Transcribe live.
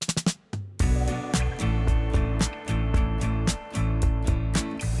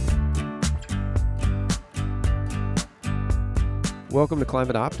Welcome to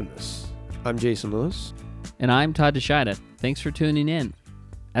Climate Optimists. I'm Jason Lewis. And I'm Todd DeShida. Thanks for tuning in.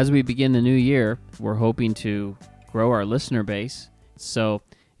 As we begin the new year, we're hoping to grow our listener base. So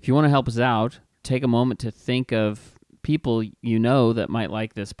if you want to help us out, take a moment to think of people you know that might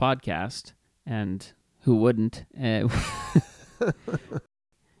like this podcast and who wouldn't. And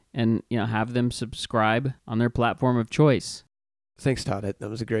have them subscribe on their platform of choice. Thanks, Todd. That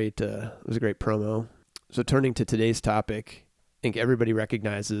was a great promo. So turning to today's topic, I think everybody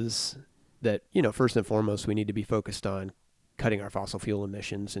recognizes that, first and foremost, we need to be focused on cutting our fossil fuel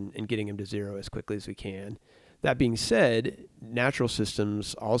emissions and getting them to zero as quickly as we can. That being said, natural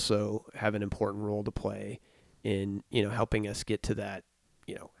systems also have an important role to play in, helping us get to that,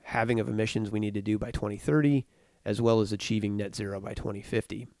 halving of emissions we need to do by 2030, as well as achieving net zero by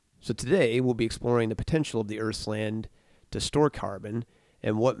 2050. So today we'll be exploring the potential of the Earth's land to store carbon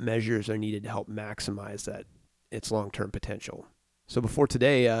and what measures are needed to help maximize its long-term potential. So before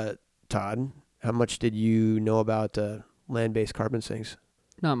today, Todd, how much did you know about land-based carbon sinks?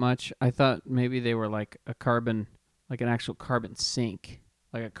 Not much. I thought maybe they were like an actual carbon sink,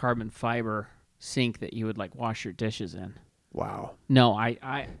 like a carbon fiber sink that you would like wash your dishes in. Wow. No,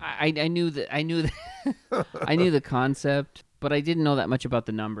 I knew that I knew the concept, but I didn't know that much about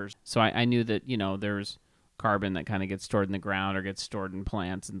the numbers. So I knew that, there's carbon that kind of gets stored in the ground or gets stored in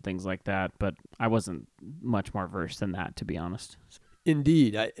plants and things like that, but I wasn't much more versed than that, to be honest.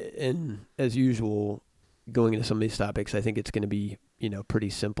 Indeed. And as usual, going into some of these topics, I think it's going to be, pretty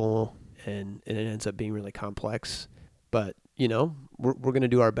simple and it ends up being really complex. But, we're going to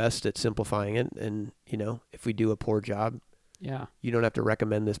do our best at simplifying it. And, if we do a poor job, you don't have to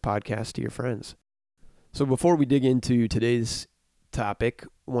recommend this podcast to your friends. So before we dig into today's topic,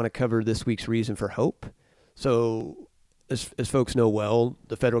 I want to cover this week's reason for hope. So as folks know well,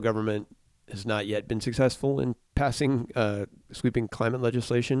 the federal government has not yet been successful in passing sweeping climate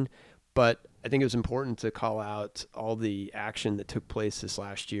legislation, but I think it was important to call out all the action that took place this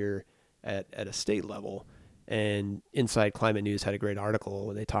last year at a state level. And Inside Climate News had a great article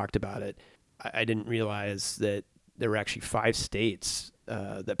where they talked about it. I didn't realize that there were actually 5 states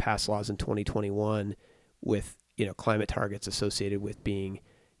that passed laws in 2021 with, climate targets associated with being,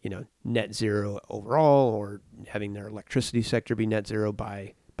 net zero overall or having their electricity sector be net zero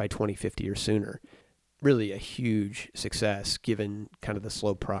by 2050 or sooner. Really a huge success given kind of the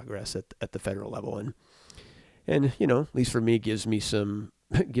slow progress at the federal level. And at least for me, gives me some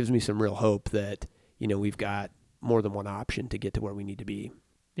real hope that, we've got more than one option to get to where we need to be.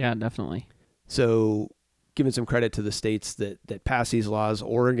 Yeah, definitely. So giving some credit to the states that pass these laws,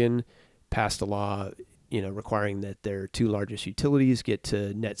 Oregon passed a law, requiring that their 2 largest utilities get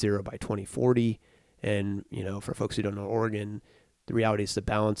to net zero by 2040. And, for folks who don't know Oregon, the reality is the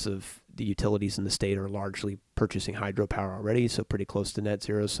balance of the utilities in the state are largely purchasing hydropower already, so pretty close to net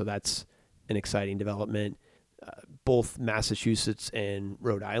zero. So that's an exciting development. Both Massachusetts and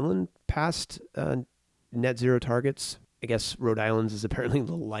Rhode Island passed net zero targets. I guess Rhode Island's is apparently a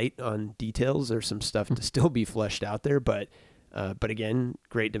little light on details. There's some stuff to still be fleshed out there, but again,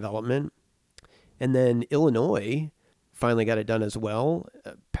 great development. And then Illinois finally got it done as well,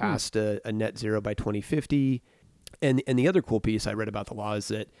 passed a net zero by 2050. And the other cool piece I read about the law is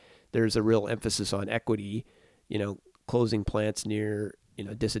that there's a real emphasis on equity, closing plants near,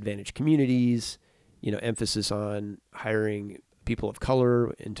 disadvantaged communities, emphasis on hiring people of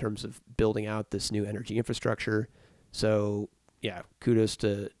color in terms of building out this new energy infrastructure. So yeah, kudos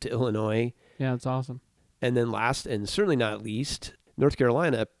to Illinois. Yeah, that's awesome. And then last and certainly not least, North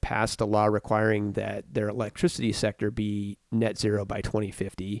Carolina passed a law requiring that their electricity sector be net zero by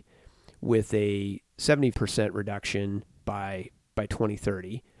 2050 with a 70% reduction by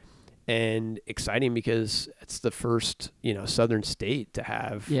 2030. And exciting because it's the first, southern state to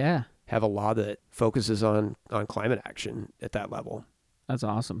have a law that focuses on climate action at that level. That's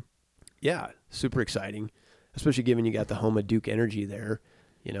awesome. Yeah, super exciting, especially given you got the home of Duke Energy there,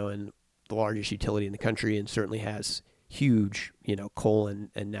 and the largest utility in the country and certainly has huge, coal and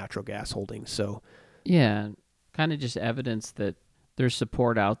natural gas holdings. So yeah, kind of just evidence that there's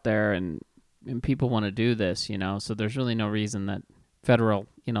support out there and people want to do this, so there's really no reason that federal,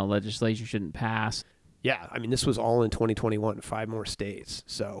 legislation shouldn't pass. Yeah, I mean, this was all in 2021, 5 more states.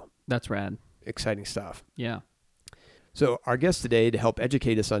 So that's rad. Exciting stuff. Yeah. So our guest today to help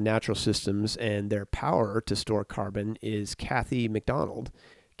educate us on natural systems and their power to store carbon is Kathy McDonald.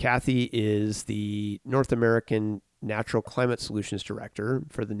 Kathy is the North American Natural Climate Solutions Director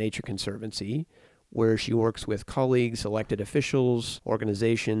for the Nature Conservancy, where she works with colleagues, elected officials,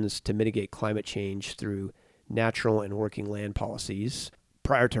 organizations to mitigate climate change through natural and working land policies.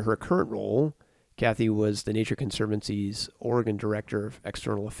 Prior to her current role, Kathy was the Nature Conservancy's Oregon Director of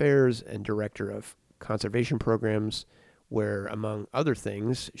External Affairs and Director of Conservation Programs, where, among other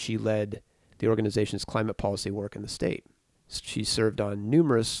things, she led the organization's climate policy work in the state. She served on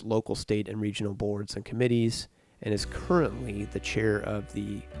numerous local, state, and regional boards and committees, and is currently the chair of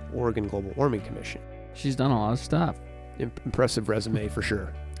the Oregon Global Warming Commission. She's done a lot of stuff. Impressive resume for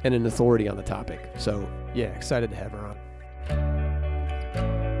sure, and an authority on the topic. So, yeah, excited to have her on.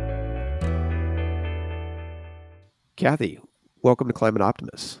 Kathy, welcome to Climate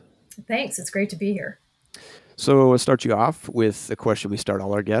Optimists. Thanks. It's great to be here. So I'll start you off with a question we start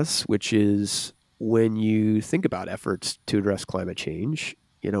all our guests, which is, when you think about efforts to address climate change,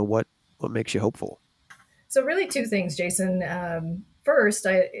 what makes you hopeful? So really two things, Jason. First,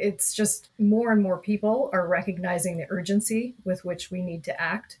 it's just more and more people are recognizing the urgency with which we need to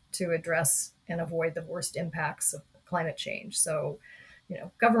act to address and avoid the worst impacts of climate change. So,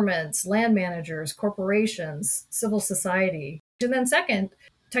 governments, land managers, corporations, civil society. And then second,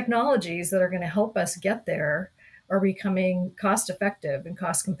 technologies that are going to help us get there are becoming cost effective and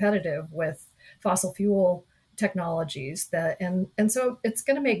cost competitive with fossil fuel technologies and so it's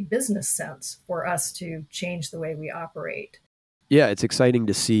going to make business sense for us to change the way we operate. Yeah, it's exciting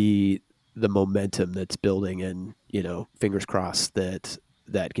to see the momentum that's building, and fingers crossed that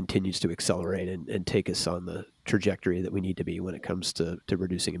continues to accelerate and take us on the trajectory that we need to be when it comes to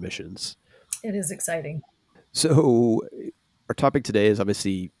reducing emissions. It is exciting. So our topic today is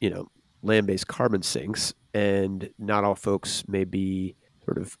obviously, land-based carbon sinks, and not all folks may be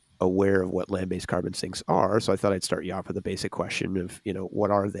sort of aware of what land-based carbon sinks are. So I thought I'd start you off with a basic question of, what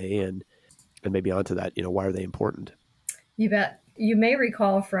are they, and maybe onto that, why are they important? You bet. You may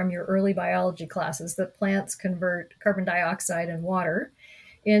recall from your early biology classes that plants convert carbon dioxide and water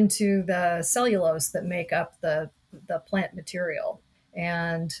into the cellulose that make up the plant material.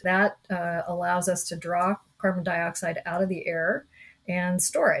 And that allows us to draw carbon dioxide out of the air and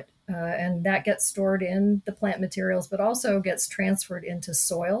store it. And that gets stored in the plant materials, but also gets transferred into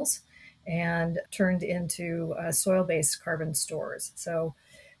soils and turned into soil-based carbon stores. So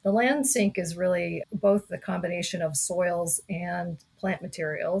the land sink is really both the combination of soils and plant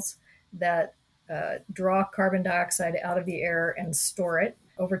materials that draw carbon dioxide out of the air and store it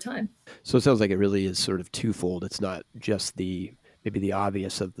over time. So it sounds like it really is sort of twofold. It's not just maybe the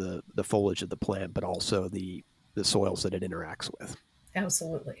obvious of the foliage of the plant, but also the soils that it interacts with.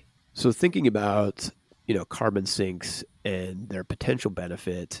 Absolutely. So thinking about, carbon sinks and their potential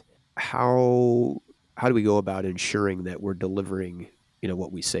benefit, how do we go about ensuring that we're delivering,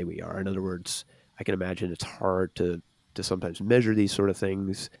 what we say we are? In other words, I can imagine it's hard to sometimes measure these sort of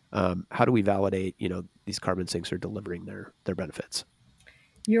things. How do we validate, these carbon sinks are delivering their benefits?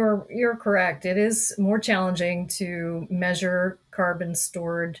 You're correct. It is more challenging to measure carbon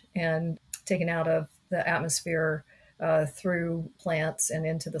stored and taken out of the atmosphere through plants and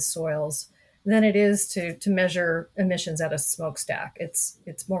into the soils than it is to measure emissions at a smokestack.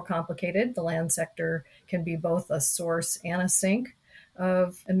 It's more complicated. The land sector can be both a source and a sink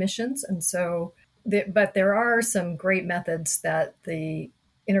of emissions, and so but there are some great methods that the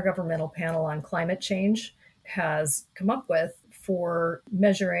Intergovernmental Panel on Climate Change has come up with for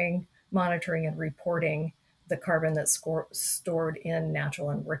measuring, monitoring, and reporting the carbon that's stored in natural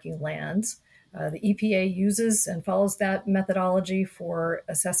and working lands. The EPA uses and follows that methodology for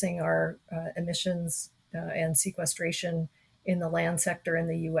assessing our emissions and sequestration in the land sector in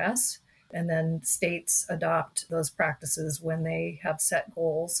the US. And then states adopt those practices when they have set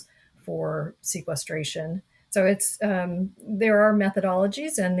goals for sequestration. So there are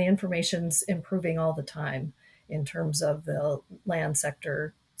methodologies, and the information's improving all the time in terms of the land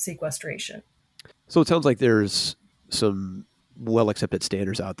sector sequestration. So it sounds like there's some well-accepted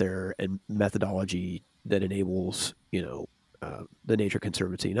standards out there and methodology that enables, the Nature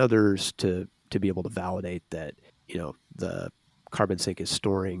Conservancy and others to be able to validate that, the carbon sink is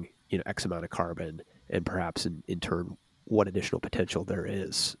storing, X amount of carbon, and perhaps in turn, what additional potential there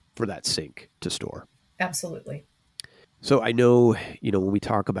is for that sink to store. Absolutely. So I know, when we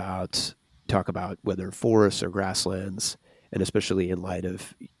talk about whether forests or grasslands, and especially in light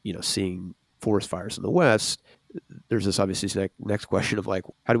of, seeing forest fires in the West, there's this obviously next question of like,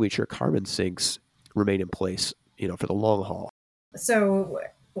 how do we ensure carbon sinks remain in place, for the long haul? So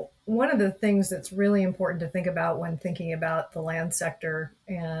one of the things that's really important to think about when thinking about the land sector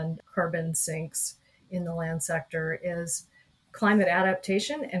and carbon sinks in the land sector is climate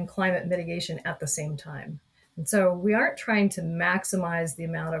adaptation and climate mitigation at the same time. And so we aren't trying to maximize the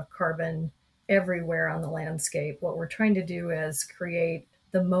amount of carbon everywhere on the landscape. What we're trying to do is create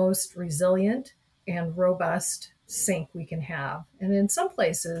the most resilient and robust sink we can have. And in some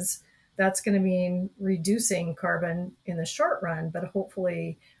places, that's going to mean reducing carbon in the short run, but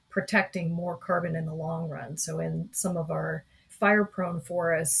hopefully protecting more carbon in the long run. So in some of our fire prone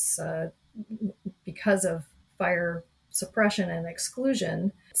forests, because of fire suppression and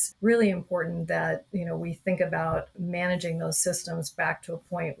exclusion, it's really important that we think about managing those systems back to a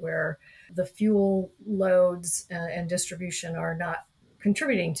point where the fuel loads and distribution are not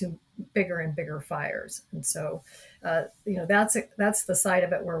contributing to bigger and bigger fires. And so, that's the side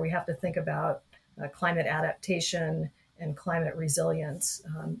of it where we have to think about climate adaptation and climate resilience.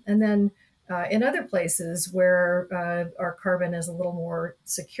 And then in other places where our carbon is a little more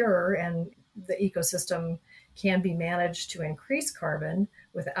secure and the ecosystem can be managed to increase carbon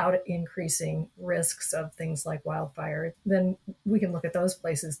without increasing risks of things like wildfire, then we can look at those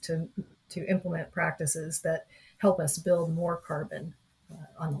places to implement practices that help us build more carbon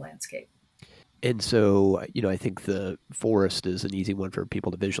on the landscape. And so, I think the forest is an easy one for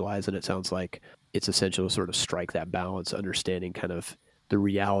people to visualize, and it sounds like it's essential to sort of strike that balance, understanding kind of the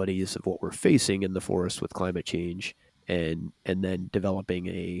realities of what we're facing in the forest with climate change, and then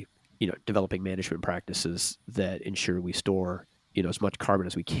developing developing management practices that ensure we store, as much carbon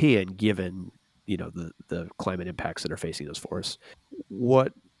as we can, given, the climate impacts that are facing those forests.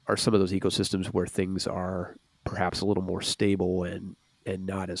 What are some of those ecosystems where things are perhaps a little more stable and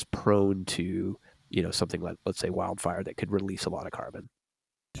not as prone to, something like, let's say, wildfire that could release a lot of carbon?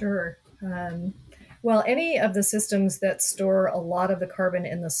 Sure. Well, any of the systems that store a lot of the carbon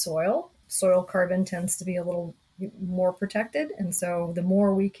in the soil carbon tends to be a little more protected. And so the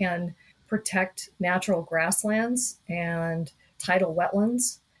more we can protect natural grasslands and tidal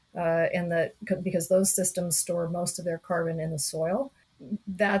wetlands, because those systems store most of their carbon in the soil,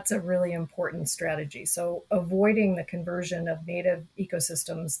 that's a really important strategy. So avoiding the conversion of native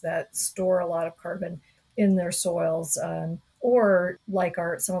ecosystems that store a lot of carbon in their soils, or like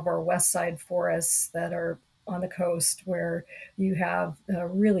some of our west side forests that are on the coast, where you have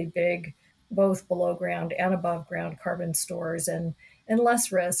really big, both below ground and above ground carbon stores, and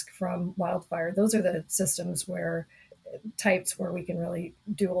less risk from wildfire. Those are the systems types where we can really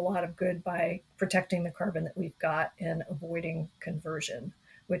do a lot of good by protecting the carbon that we've got and avoiding conversion,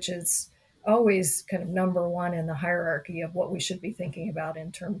 which is always kind of number one in the hierarchy of what we should be thinking about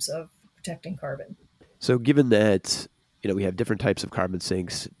in terms of protecting carbon. So given that, we have different types of carbon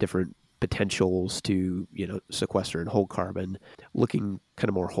sinks, different potentials to, sequester and hold carbon, looking kind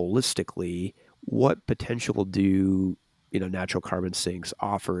of more holistically, what potential do, natural carbon sinks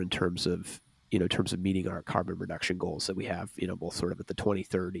offer in terms of meeting our carbon reduction goals that we have, both sort of at the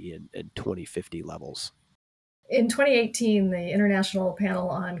 2030 and 2050 levels? In 2018, the International Panel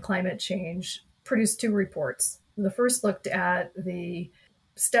on Climate Change produced two reports. The first looked at the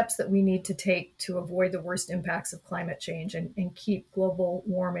steps that we need to take to avoid the worst impacts of climate change and keep global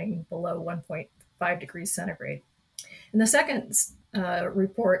warming below 1.5 degrees centigrade. And the second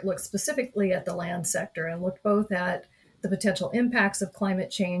report looked specifically at the land sector and looked both at the potential impacts of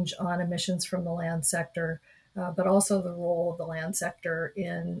climate change on emissions from the land sector, but also the role of the land sector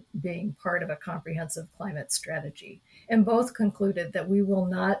in being part of a comprehensive climate strategy. And both concluded that we will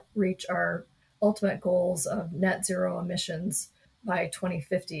not reach our ultimate goals of net zero emissions by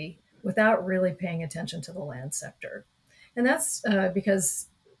 2050 without really paying attention to the land sector. And that's because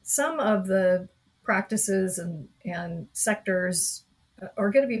some of the practices and sectors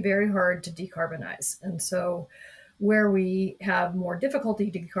are going to be very hard to decarbonize. And so where we have more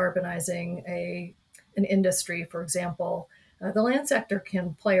difficulty decarbonizing an industry, for example, the land sector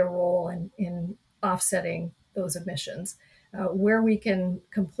can play a role in offsetting those emissions. Where we can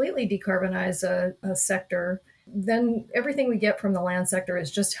completely decarbonize a sector, then everything we get from the land sector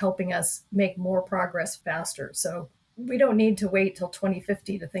is just helping us make more progress faster. So we don't need to wait till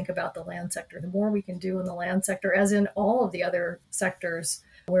 2050 to think about the land sector. The more we can do in the land sector, as in all of the other sectors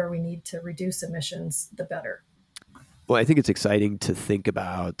where we need to reduce emissions, the better. Well, I think it's exciting to think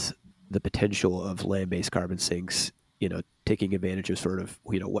about the potential of land-based carbon sinks, taking advantage of sort of,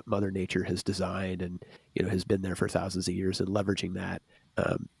 what Mother Nature has designed and, has been there for thousands of years, and leveraging that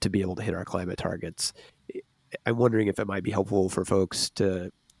to be able to hit our climate targets. I'm wondering if it might be helpful for folks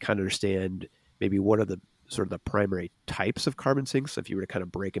to kind of understand maybe what are the sort of the primary types of carbon sinks, if you were to kind of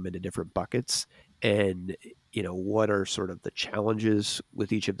break them into different buckets, and, what are sort of the challenges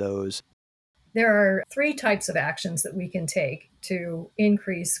with each of those. There are three types of actions that we can take to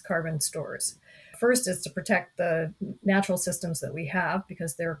increase carbon stores. First is to protect the natural systems that we have,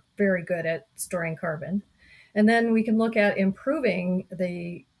 because they're very good at storing carbon. And then we can look at improving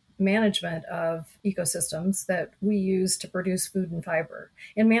the management of ecosystems that we use to produce food and fiber,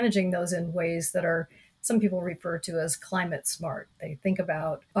 and managing those in ways that are some people refer to as climate smart. They think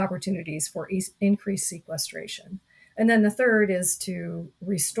about opportunities for increased sequestration. And then the third is to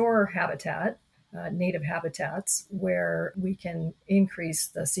restore habitat, native habitats, where we can increase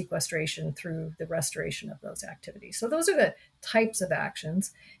the sequestration through the restoration of those activities. So those are the types of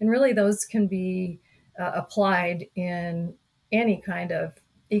actions. And really, those can be applied in any kind of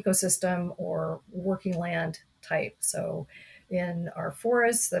ecosystem or working land type. So in our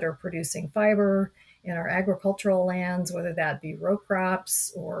forests that are producing fiber, in our agricultural lands, whether that be row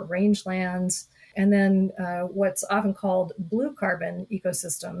crops or rangelands, and then what's often called blue carbon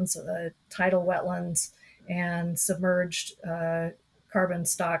ecosystems, tidal wetlands and submerged carbon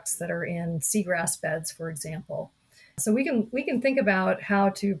stocks that are in seagrass beds, for example. So we can think about how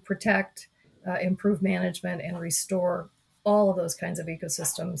to protect, improve management, and restore all of those kinds of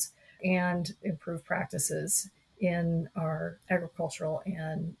ecosystems and improve practices in our agricultural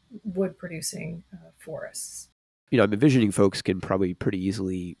and wood producing forests. I'm envisioning folks can probably pretty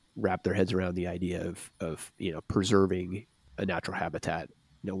easily wrap their heads around the idea of preserving a natural habitat.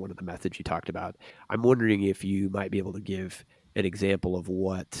 One of the methods you talked about. I'm wondering if you might be able to give an example of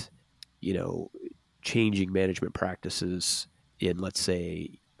what, changing management practices in, let's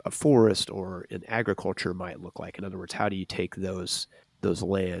say, a forest or in agriculture might look like. In other words, how do you take those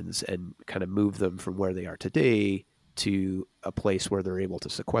lands and kind of move them from where they are today to a place where they're able to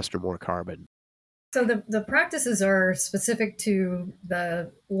sequester more carbon? So the practices are specific to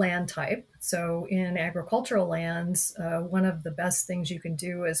the land type. So in agricultural lands, one of the best things you can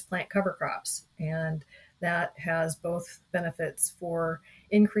do is plant cover crops. And that has both benefits for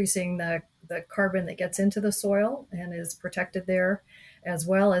increasing the carbon that gets into the soil and is protected there, as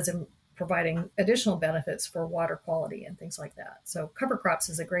well as providing additional benefits for water quality and things like that. So cover crops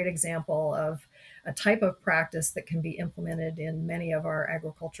is a great example of a type of practice that can be implemented in many of our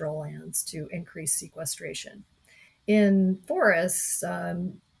agricultural lands to increase sequestration. In forests,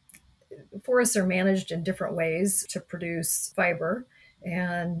 forests are managed in different ways to produce fiber,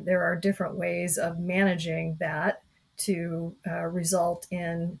 and there are different ways of managing that to result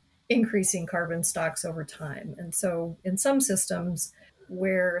in increasing carbon stocks over time. And so in some systems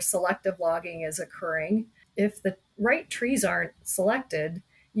where selective logging is occurring, if the right trees aren't selected,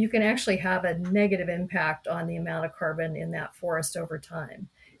 you can actually have a negative impact on the amount of carbon in that forest over time.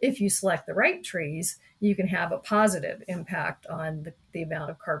 If you select the right trees, you can have a positive impact on the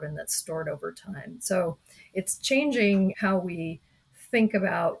amount of carbon that's stored over time. So it's changing how we think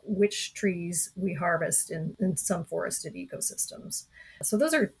about which trees we harvest in some forested ecosystems. So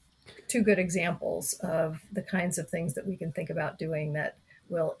those are two good examples of the kinds of things that we can think about doing that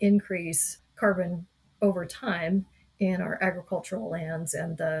will increase carbon over time in our agricultural lands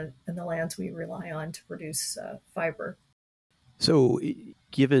and the lands we rely on to produce fiber. So,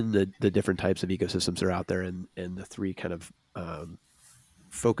 given the different types of ecosystems that are out there and the three kind of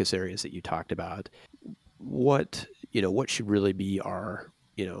focus areas that you talked about, what should really be our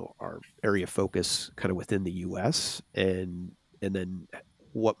area of focus kind of within the U.S. and then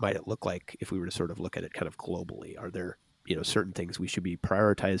what might it look like if we were to sort of look at it kind of globally? Are there certain things we should be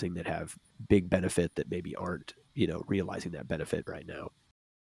prioritizing that have big benefit that maybe aren't realizing that benefit right now?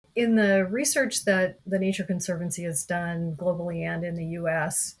 In the research that the Nature Conservancy has done globally and in the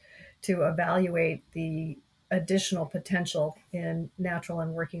US to evaluate the additional potential in natural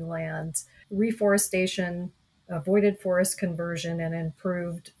and working lands, reforestation, avoided forest conversion, and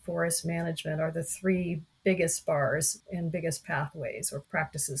improved forest management are the three biggest bars and biggest pathways or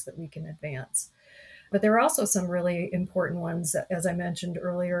practices that we can advance. But there are also some really important ones. As I mentioned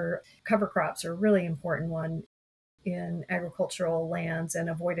earlier, cover crops are a really important one in agricultural lands, and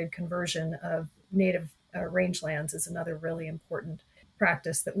avoided conversion of native rangelands is another really important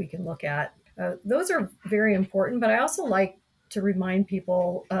practice that we can look at. Those are very important, but I also like to remind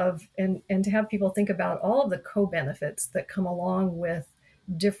people of and to have people think about all of the co-benefits that come along with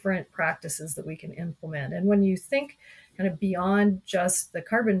different practices that we can implement. And when you think kind of beyond just the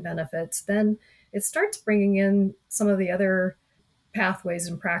carbon benefits, then it starts bringing in some of the other pathways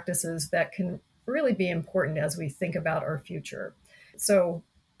and practices that can really be important as we think about our future. So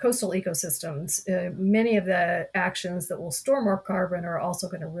coastal ecosystems, many of the actions that will store more carbon are also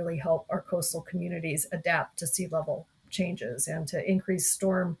going to really help our coastal communities adapt to sea level changes and to increase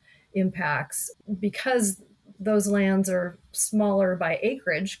storm impacts. Because those lands are smaller by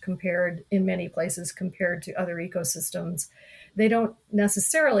acreage compared in many places compared to other ecosystems, they don't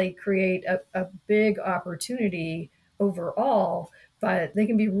necessarily create a big opportunity overall, but they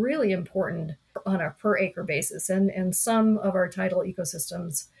can be really important on a per acre basis. And some of our tidal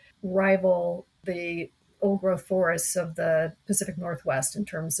ecosystems rival the old growth forests of the Pacific Northwest in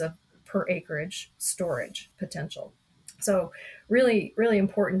terms of per acreage storage potential. So really, really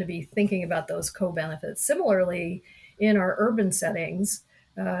important to be thinking about those co-benefits. Similarly, in our urban settings,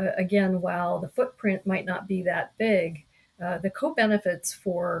 again, while the footprint might not be that big, the co-benefits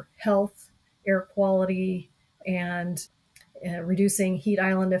for health, air quality, and reducing heat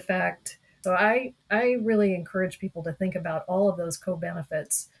island effect. So I really encourage people to think about all of those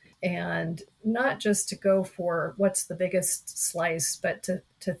co-benefits and not just to go for what's the biggest slice, but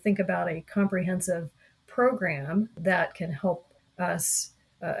to think about a comprehensive program that can help us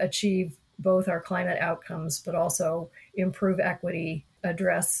achieve both our climate outcomes, but also improve equity,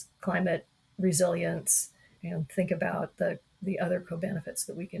 address climate resilience, and think about the other co-benefits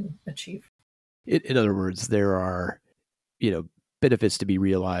that we can achieve. In other words, there are, benefits to be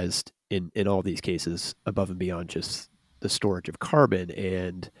realized in all these cases above and beyond just the storage of carbon.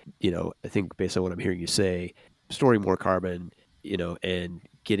 And, I think based on what I'm hearing you say, storing more carbon, and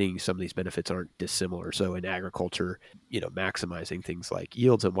getting some of these benefits aren't dissimilar. So in agriculture, maximizing things like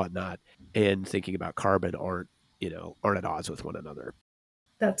yields and whatnot and thinking about carbon aren't at odds with one another.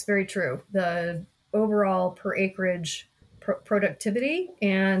 That's very true. The overall per acreage productivity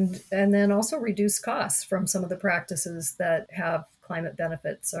and then also reduce costs from some of the practices that have climate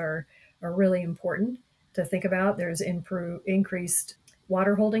benefits are really important to think about. There's increased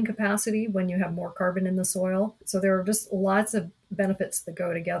water holding capacity when you have more carbon in the soil. So there are just lots of benefits that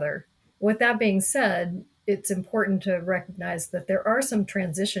go together. With that being said, it's important to recognize that there are some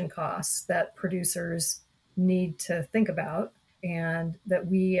transition costs that producers need to think about and that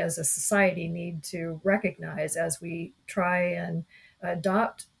we as a society need to recognize as we try and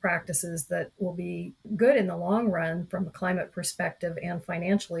adopt practices that will be good in the long run from a climate perspective and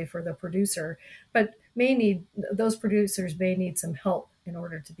financially for the producer, but those producers may need some help in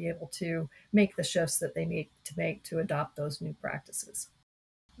order to be able to make the shifts that they need to make to adopt those new practices.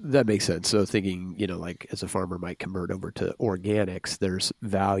 That makes sense. So thinking, like as a farmer might convert over to organics, there's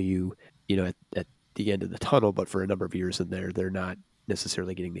value, at the end of the tunnel, but for a number of years in there, they're not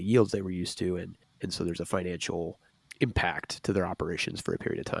necessarily getting the yields they were used to. And so there's a financial impact to their operations for a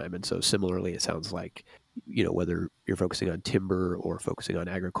period of time. And so similarly, it sounds like, whether you're focusing on timber or focusing on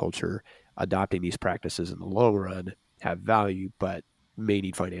agriculture, adopting these practices in the long run have value, but may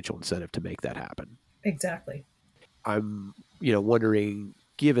need financial incentive to make that happen. Exactly. I'm, wondering,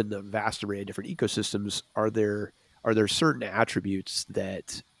 given the vast array of different ecosystems, are there certain attributes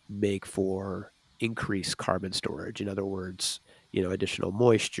that make for increased carbon storage? In other words, additional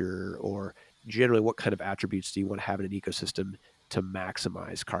moisture, or generally what kind of attributes do you want to have in an ecosystem to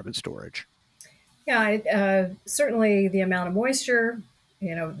maximize carbon storage? Yeah, certainly the amount of moisture,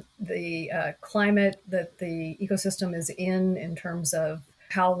 the climate that the ecosystem is in terms of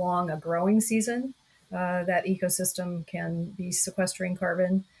how long a growing season that ecosystem can be sequestering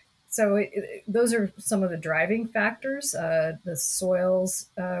carbon. So those are some of the driving factors. The soils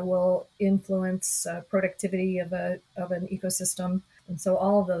will influence productivity of an ecosystem. And so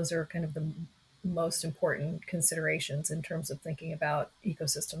all of those are kind of the most important considerations in terms of thinking about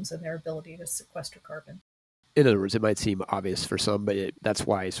ecosystems and their ability to sequester carbon. In other words, it might seem obvious for some, but that's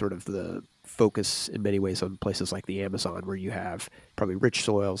why sort of the focus in many ways on places like the Amazon, where you have probably rich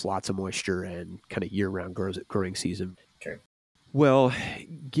soils, lots of moisture, and kind of year-round growing season. True. Well,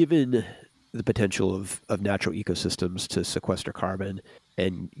 given the potential of natural ecosystems to sequester carbon,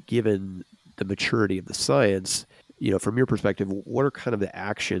 and given the maturity of the science, from your perspective, what are kind of the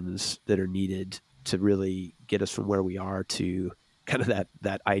actions that are needed to really get us from where we are to kind of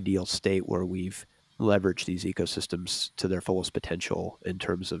that ideal state where we've leveraged these ecosystems to their fullest potential in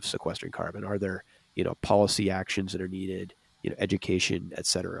terms of sequestering carbon? Are there, policy actions that are needed, education, et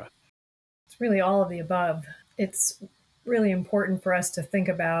cetera? It's really all of the above. It's really important for us to think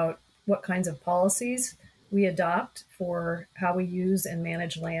about what kinds of policies we adopt for how we use and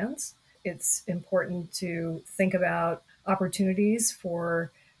manage lands. It's important to think about opportunities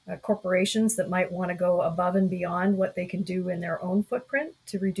for corporations that might want to go above and beyond what they can do in their own footprint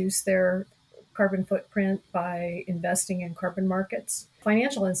to reduce their carbon footprint by investing in carbon markets.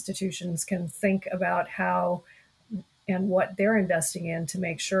 Financial institutions can think about how and what they're investing in to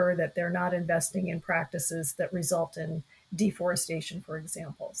make sure that they're not investing in practices that result in deforestation, for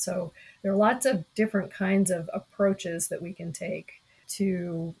example. So there are lots of different kinds of approaches that we can take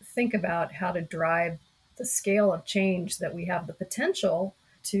to think about how to drive the scale of change that we have the potential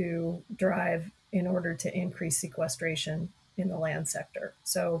to drive in order to increase sequestration in the land sector.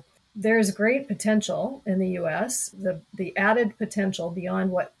 So there's great potential in the US. The added potential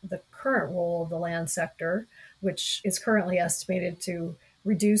beyond what the current role of the land sector, which is currently estimated to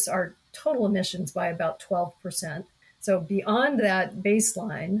reduce our total emissions by about 12%. So beyond that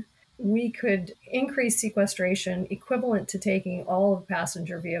baseline, we could increase sequestration equivalent to taking all of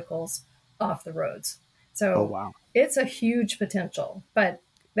passenger vehicles off the roads. Oh, So wow. it's a huge potential, but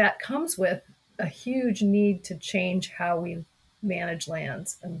that comes with a huge need to change how we manage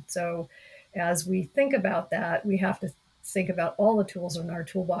lands. And so as we think about that, we have to think about all the tools in our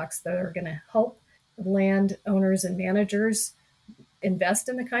toolbox that are going to help land owners and managers invest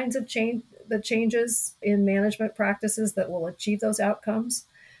in the kinds of changes in management practices that will achieve those outcomes.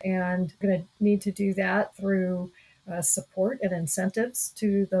 And going to need to do that through support and incentives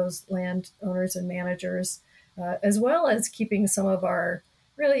to those land owners and managers, as well as keeping some of our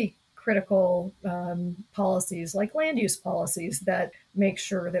really critical policies like land use policies that make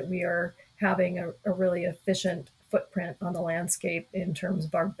sure that we are having a really efficient footprint on the landscape in terms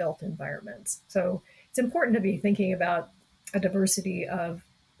of our built environments. So it's important to be thinking about a diversity of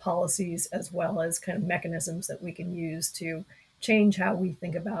policies as well as kind of mechanisms that we can use to change how we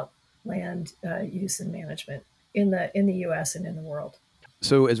think about land use and management in the U.S. and in the world.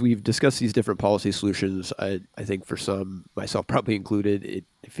 So as we've discussed these different policy solutions, I think for some, myself probably included, it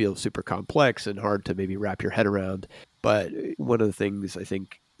feels super complex and hard to maybe wrap your head around. But one of the things I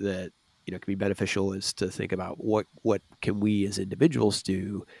think that can be beneficial is to think about what can we as individuals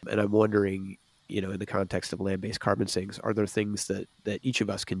do. And I'm wondering, in the context of land-based carbon sinks, are there things that each of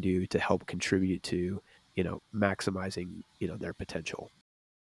us can do to help contribute to, maximizing, their potential?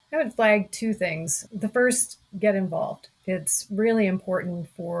 I would flag two things. The first, get involved. It's really important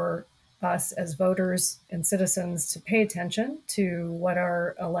for us as voters and citizens to pay attention to what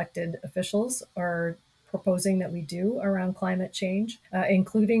our elected officials are proposing that we do around climate change,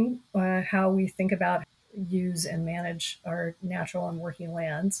 including how we think about, use, and manage our natural and working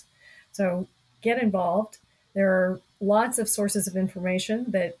lands. So get involved. There are lots of sources of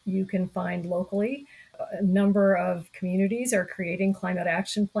information that you can find locally. A number of communities are creating climate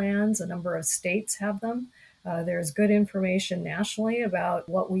action plans. A number of states have them. There's good information nationally about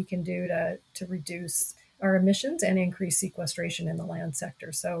what we can do to reduce our emissions and increase sequestration in the land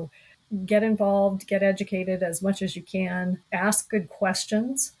sector. So get involved, get educated as much as you can, ask good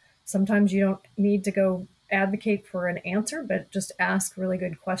questions. Sometimes you don't need to go advocate for an answer, but just ask really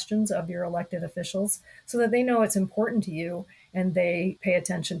good questions of your elected officials so that they know it's important to you and they pay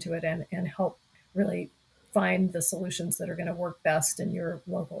attention to it and help really find the solutions that are going to work best in your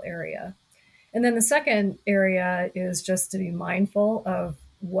local area. And then the second area is just to be mindful of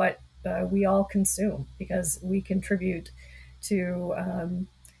what we all consume, because we contribute to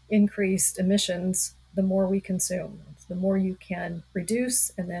increased emissions the more we consume. The more you can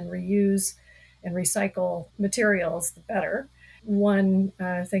reduce and then reuse and recycle materials, the better. One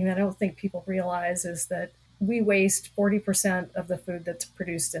thing that I don't think people realize is that we waste 40% of the food that's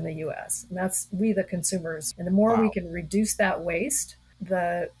produced in the US. And that's we, the consumers. And the more we can reduce that waste,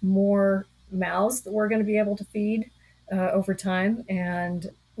 the more mouths that we're going to be able to feed over time. And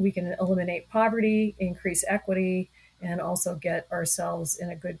we can eliminate poverty, increase equity, and also get ourselves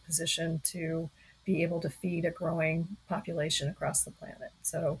in a good position to be able to feed a growing population across the planet.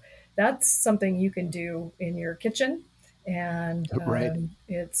 So that's something you can do in your kitchen. And Right.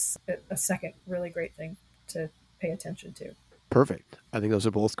 It's a second really great thing to pay attention to. Perfect. I think those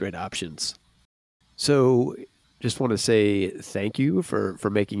are both great options. So just want to say thank you for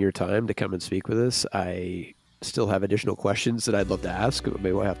making your time to come and speak with us. I still have additional questions that I'd love to ask.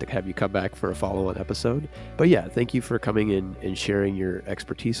 Maybe we'll have to have you come back for a follow-on episode. But yeah, thank you for coming in and sharing your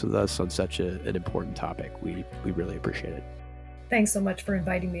expertise with us on such an important topic. We really appreciate it. Thanks so much for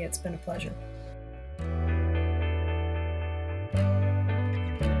inviting me. It's been a pleasure.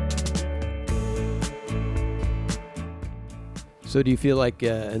 So do you feel like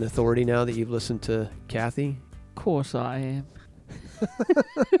an authority now that you've listened to Kathy? Of course I am.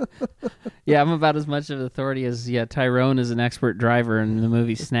 Yeah, I'm about as much of an authority as Tyrone is an expert driver in the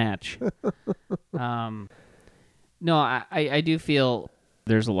movie Snatch. No, I do feel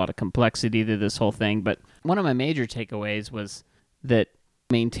there's a lot of complexity to this whole thing, but one of my major takeaways was that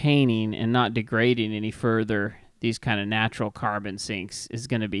maintaining and not degrading any further these kind of natural carbon sinks is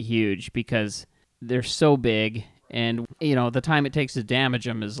going to be huge because they're so big. And, the time it takes to damage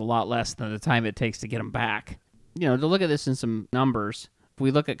them is a lot less than the time it takes to get them back. To look at this in some numbers, if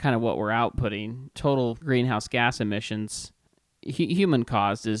we look at kind of what we're outputting, total greenhouse gas emissions, human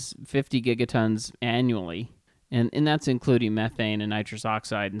caused is 50 gigatons annually. And that's including methane and nitrous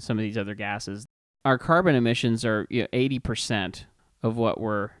oxide and some of these other gases. Our carbon emissions are 80% of what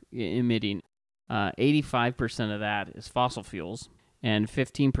we're emitting. 85% of that is fossil fuels. And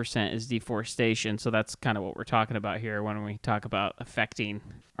 15% is deforestation. So that's kind of what we're talking about here when we talk about affecting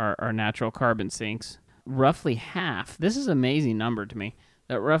our natural carbon sinks. Roughly half, this is an amazing number to me,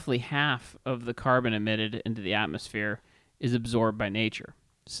 that roughly half of the carbon emitted into the atmosphere is absorbed by nature.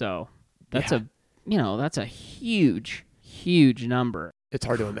 So that's that's a huge, huge number. It's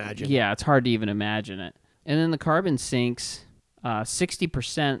hard to imagine. Yeah, it's hard to even imagine it. And then the carbon sinks,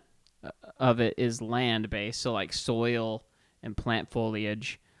 60% of it is land-based, so like soil and plant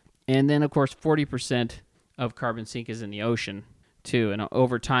foliage. And then, of course, 40% of carbon sink is in the ocean, too. And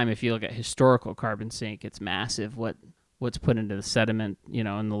over time, if you look at historical carbon sink, it's massive what's put into the sediment,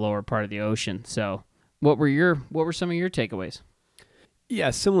 in the lower part of the ocean. So what were some of your takeaways? Yeah,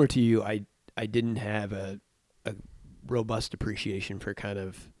 similar to you, I didn't have a robust appreciation for kind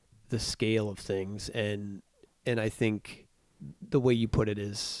of the scale of things, and I think the way you put it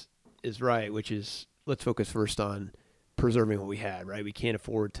is right, which is let's focus first on preserving what we had, right? We can't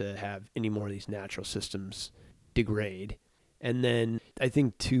afford to have any more of these natural systems degrade. And then I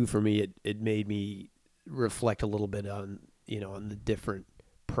think too, for me, it made me reflect a little bit on on the different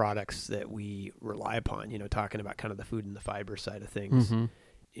products that we rely upon, talking about kind of the food and the fiber side of things,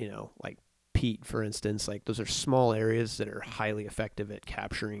 like peat, for instance, like those are small areas that are highly effective at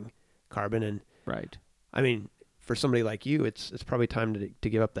capturing carbon. And right. I mean, for somebody like you, it's probably time to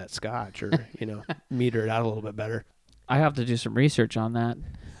give up that scotch or, meter it out a little bit better. I have to do some research on that.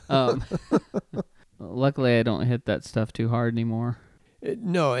 Luckily, I don't hit that stuff too hard anymore.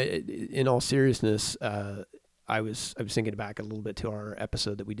 No, in all seriousness, I was thinking back a little bit to our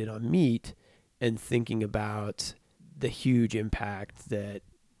episode that we did on meat and thinking about the huge impact that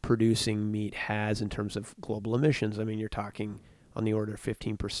producing meat has in terms of global emissions. I mean, you're talking on the order of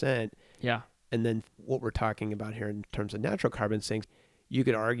 15%. Yeah. And then what we're talking about here in terms of natural carbon sinks, you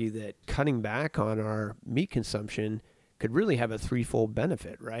could argue that cutting back on our meat consumption could really have a threefold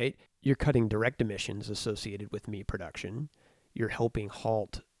benefit, right? You're cutting direct emissions associated with meat production. You're helping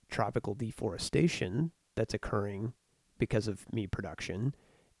halt tropical deforestation that's occurring because of meat production.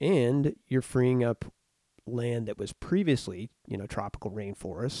 And you're freeing up land that was previously, tropical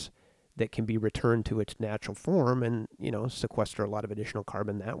rainforests that can be returned to its natural form and, sequester a lot of additional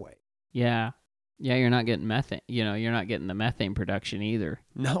carbon that way. Yeah. Yeah, you're not getting methane. You're not getting the methane production either.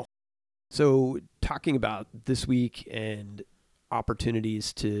 No. So talking about this week and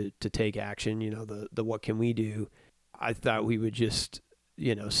opportunities to take action, the what can we do, I thought we would just,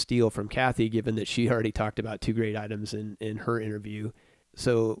 steal from Kathy, given that she already talked about two great items in her interview.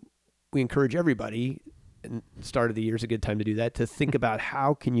 So we encourage everybody, and the start of the year is a good time to do that, to think about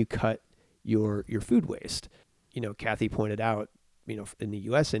how can you cut your food waste. Kathy pointed out, in the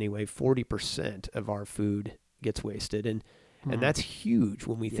U.S. anyway, 40% of our food gets wasted. And that's huge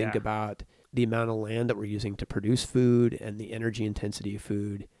when we think about the amount of land that we're using to produce food and the energy intensity of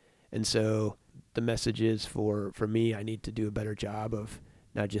food. And so the message is for me, I need to do a better job of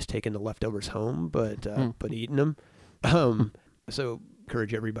not just taking the leftovers home, but eating them. So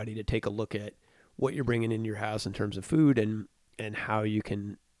encourage everybody to take a look at what you're bringing into your house in terms of food and how you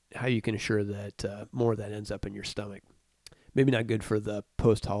can assure that more of that ends up in your stomach. Maybe not good for the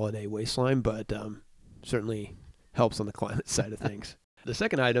post-holiday waistline, but certainly helps on the climate side of things. The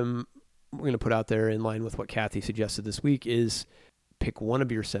second item we're going to put out there in line with what Kathy suggested this week is pick one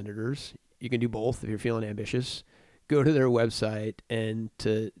of your senators. You can do both if you're feeling ambitious. Go to their website and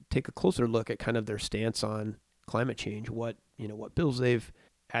to take a closer look at kind of their stance on climate change, what bills they've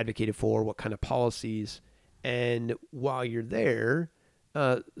advocated for, what kind of policies. And while you're there,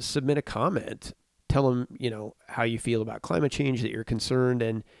 submit a comment. Tell them, how you feel about climate change, that you're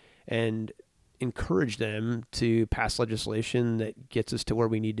concerned, and encourage them to pass legislation that gets us to where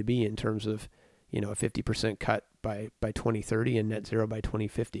we need to be in terms of, a 50% cut by 2030 and net zero by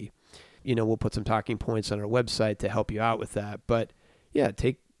 2050. We'll put some talking points on our website to help you out with that. But yeah,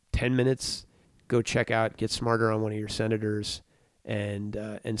 take 10 minutes, go check out, get smarter on one of your senators, and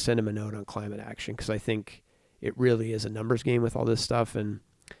send them a note on climate action, because I think it really is a numbers game with all this stuff, and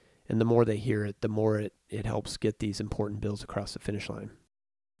the more they hear it, the more it helps get these important bills across the finish line.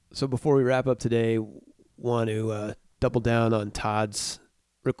 So before we wrap up today, want to double down on Todd's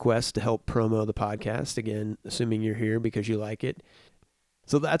request to help promo the podcast, again, assuming you're here because you like it.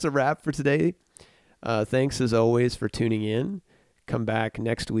 So that's a wrap for today. Thanks as always for tuning in. Come back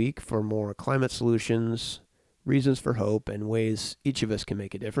next week for more climate solutions, reasons for hope, and ways each of us can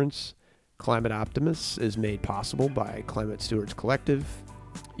make a difference. Climate Optimists is made possible by Climate Stewards Collective.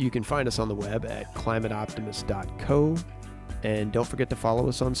 You can find us on the web at climateoptimist.co. And don't forget to follow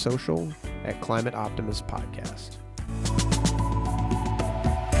us on social at Climate Optimist Podcast.